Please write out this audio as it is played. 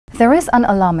There is an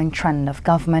alarming trend of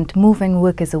government moving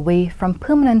workers away from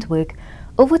permanent work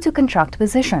over to contract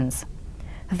positions.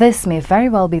 This may very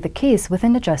well be the case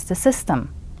within the justice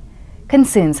system.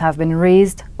 Concerns have been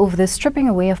raised over the stripping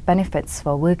away of benefits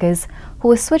for workers who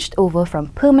were switched over from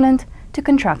permanent to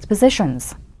contract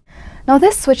positions. Now,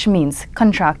 this switch means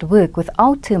contract work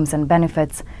without terms and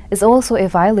benefits is also a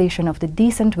violation of the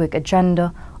decent work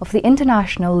agenda of the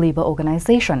International Labour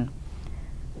Organization.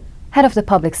 Head of the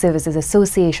Public Services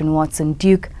Association, Watson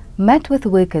Duke, met with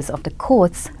workers of the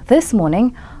courts this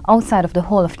morning outside of the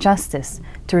Hall of Justice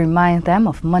to remind them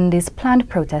of Monday's planned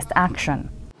protest action.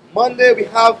 Monday we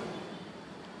have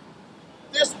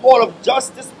this Hall of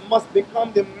Justice must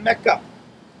become the Mecca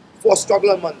for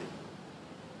struggle on Monday.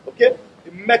 Okay?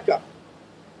 The Mecca.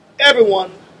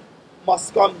 Everyone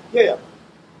must come here.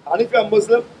 And if you're a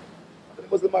Muslim, are there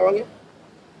Muslim around here?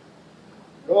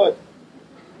 Good.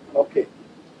 Okay.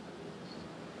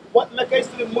 What Mecca is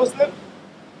to the Muslim,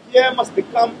 here must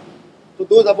become to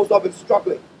those of us who have been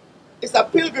struggling. It's a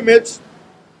pilgrimage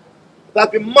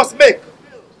that we must make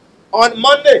on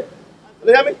Monday.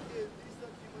 You hear me?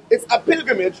 It's a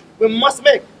pilgrimage we must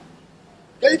make.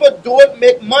 Because if we don't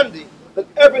make Monday, then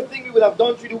everything we would have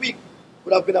done through the week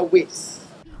would have been a waste.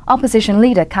 Opposition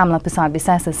leader Kamla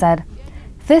Persad-Bissessar said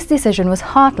this decision was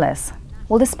heartless.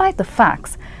 Well, despite the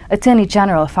facts, Attorney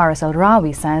General Faris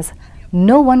El-Rawi says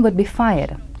no one would be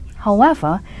fired.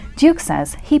 However, Duke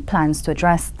says he plans to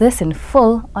address this in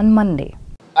full on Monday.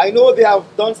 I know they have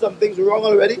done some things wrong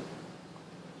already,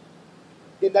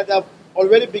 in that they have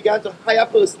already begun to hire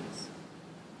persons,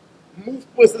 move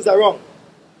persons around,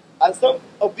 and some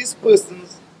of these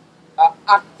persons are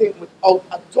acting without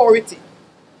authority,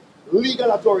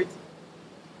 legal authority.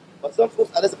 But some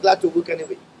folks are just glad to work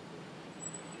anyway.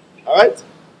 Alright?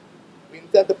 We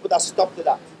intend to put a stop to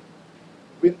that.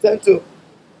 We intend to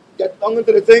get down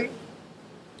into the thing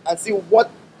and see what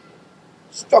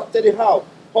structure they have,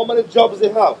 how many jobs they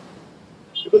have.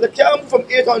 Because they can't move from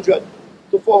 800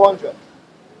 to 400.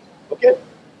 Okay?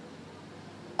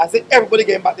 I say everybody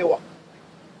getting back their work.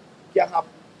 Can't happen.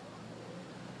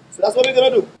 So that's what we're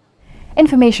going to do.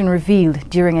 Information revealed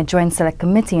during a joint select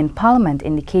committee in Parliament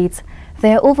indicates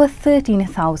there are over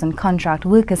 13,000 contract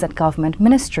workers at government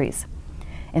ministries.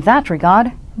 In that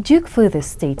regard, Duke further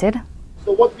stated,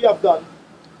 so what we have done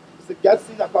is to get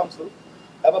senior council,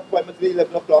 have appointment at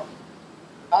 11 o'clock,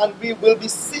 and we will be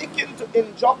seeking to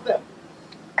inject them.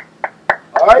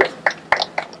 Alright?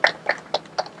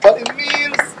 But it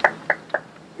means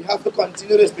we have to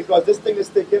continue this because this thing is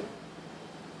taking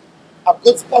a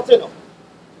good spot, you know.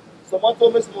 Someone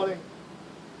told me this morning,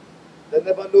 they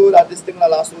never knew that this thing will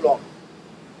last so long.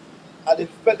 And they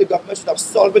felt the government should have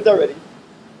solved it already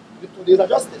with 2 days of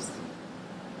justice.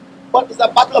 But it's a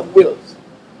battle of wills.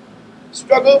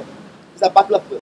 Struggle is a battle of wills.